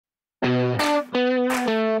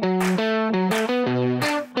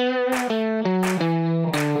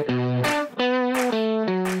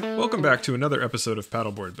back to another episode of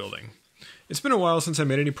Paddleboard building. It's been a while since I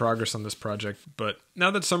made any progress on this project, but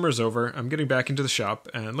now that summer is over, I'm getting back into the shop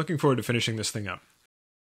and looking forward to finishing this thing up.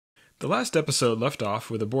 The last episode left off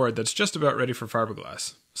with a board that's just about ready for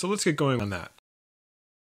fiberglass, so let's get going on that.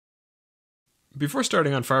 Before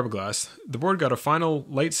starting on fiberglass, the board got a final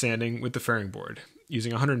light sanding with the fairing board,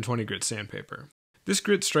 using 120 grit sandpaper. This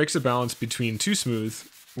grit strikes a balance between too smooth,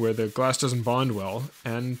 where the glass doesn't bond well,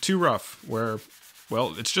 and too rough, where,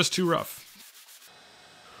 well, it's just too rough.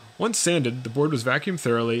 Once sanded, the board was vacuumed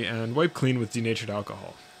thoroughly and wiped clean with denatured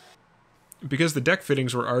alcohol. Because the deck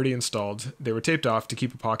fittings were already installed, they were taped off to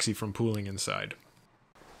keep epoxy from pooling inside.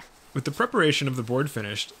 With the preparation of the board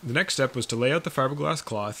finished, the next step was to lay out the fiberglass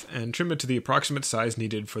cloth and trim it to the approximate size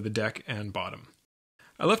needed for the deck and bottom.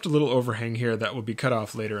 I left a little overhang here that will be cut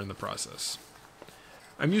off later in the process.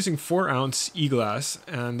 I'm using 4-ounce E-glass,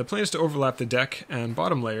 and the plan is to overlap the deck and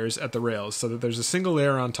bottom layers at the rails so that there's a single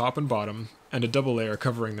layer on top and bottom, and a double layer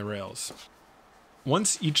covering the rails.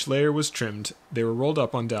 Once each layer was trimmed, they were rolled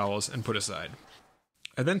up on dowels and put aside.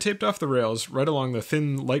 I then taped off the rails right along the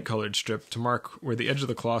thin light-colored strip to mark where the edge of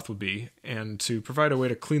the cloth would be, and to provide a way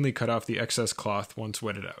to cleanly cut off the excess cloth once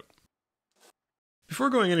wetted out.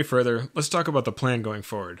 Before going any further, let's talk about the plan going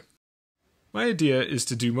forward. My idea is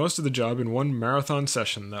to do most of the job in one marathon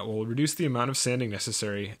session that will reduce the amount of sanding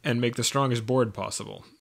necessary and make the strongest board possible.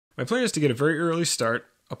 My plan is to get a very early start,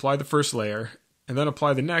 apply the first layer, and then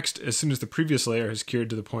apply the next as soon as the previous layer has cured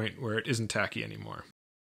to the point where it isn't tacky anymore.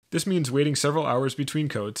 This means waiting several hours between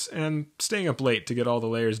coats and staying up late to get all the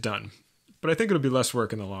layers done, but I think it'll be less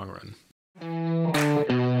work in the long run.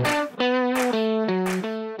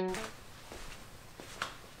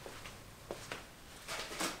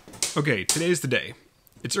 Okay, today's the day.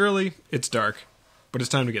 It's early, it's dark, but it's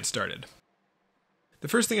time to get started. The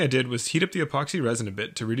first thing I did was heat up the epoxy resin a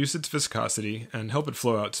bit to reduce its viscosity and help it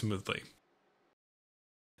flow out smoothly.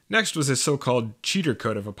 Next was a so-called cheater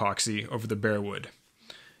coat of epoxy over the bare wood.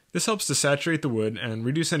 This helps to saturate the wood and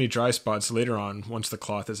reduce any dry spots later on once the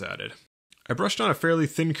cloth is added. I brushed on a fairly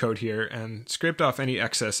thin coat here and scraped off any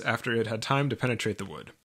excess after it had time to penetrate the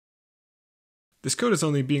wood. This coat is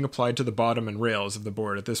only being applied to the bottom and rails of the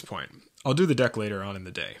board at this point. I'll do the deck later on in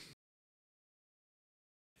the day.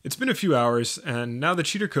 It's been a few hours, and now the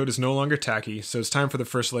cheater coat is no longer tacky, so it's time for the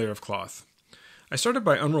first layer of cloth. I started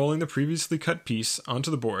by unrolling the previously cut piece onto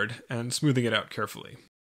the board and smoothing it out carefully.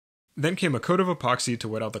 Then came a coat of epoxy to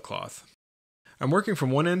wet out the cloth. I'm working from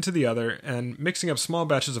one end to the other and mixing up small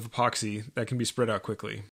batches of epoxy that can be spread out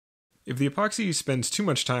quickly. If the epoxy spends too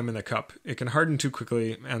much time in the cup, it can harden too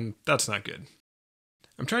quickly, and that's not good.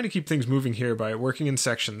 I'm trying to keep things moving here by working in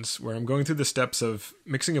sections where I'm going through the steps of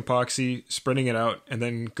mixing epoxy, spreading it out, and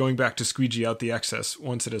then going back to squeegee out the excess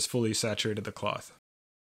once it has fully saturated the cloth.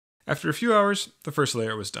 After a few hours, the first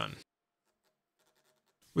layer was done.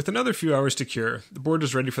 With another few hours to cure, the board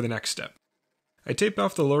was ready for the next step. I taped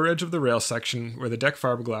off the lower edge of the rail section where the deck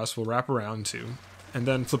fiberglass will wrap around to, and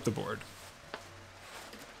then flip the board.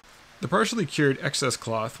 The partially cured excess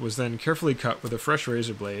cloth was then carefully cut with a fresh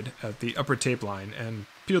razor blade at the upper tape line and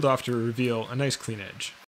peeled off to reveal a nice clean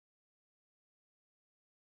edge.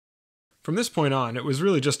 From this point on, it was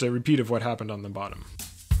really just a repeat of what happened on the bottom.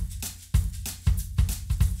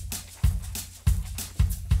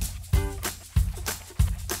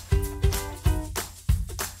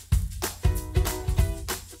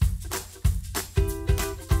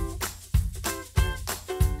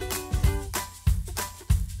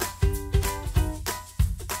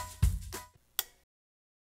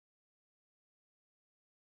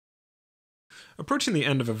 Approaching the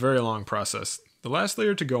end of a very long process, the last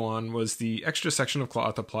layer to go on was the extra section of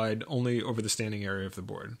cloth applied only over the standing area of the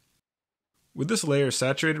board. With this layer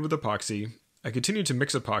saturated with epoxy, I continued to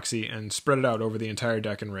mix epoxy and spread it out over the entire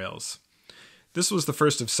deck and rails. This was the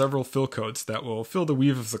first of several fill coats that will fill the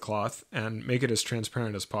weave of the cloth and make it as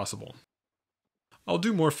transparent as possible. I'll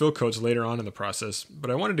do more fill coats later on in the process, but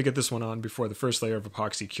I wanted to get this one on before the first layer of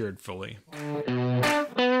epoxy cured fully.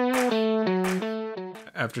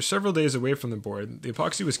 After several days away from the board, the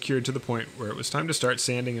epoxy was cured to the point where it was time to start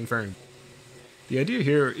sanding and fairing. The idea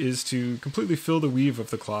here is to completely fill the weave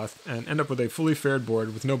of the cloth and end up with a fully faired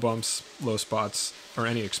board with no bumps, low spots, or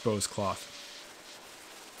any exposed cloth.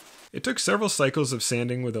 It took several cycles of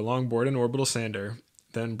sanding with a long board and orbital sander,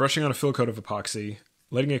 then brushing on a fill coat of epoxy,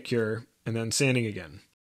 letting it cure, and then sanding again.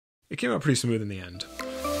 It came out pretty smooth in the end.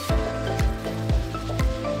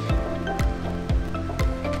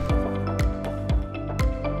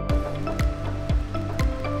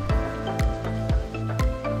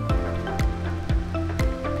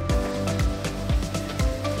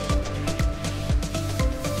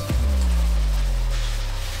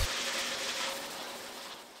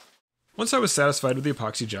 Once I was satisfied with the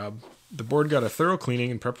epoxy job, the board got a thorough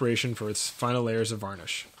cleaning in preparation for its final layers of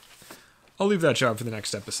varnish. I'll leave that job for the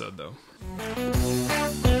next episode, though.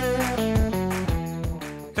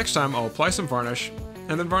 Next time, I'll apply some varnish,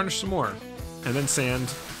 and then varnish some more, and then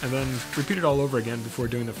sand, and then repeat it all over again before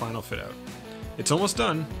doing the final fit out. It's almost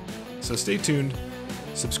done, so stay tuned,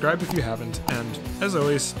 subscribe if you haven't, and as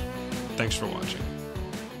always, thanks for watching.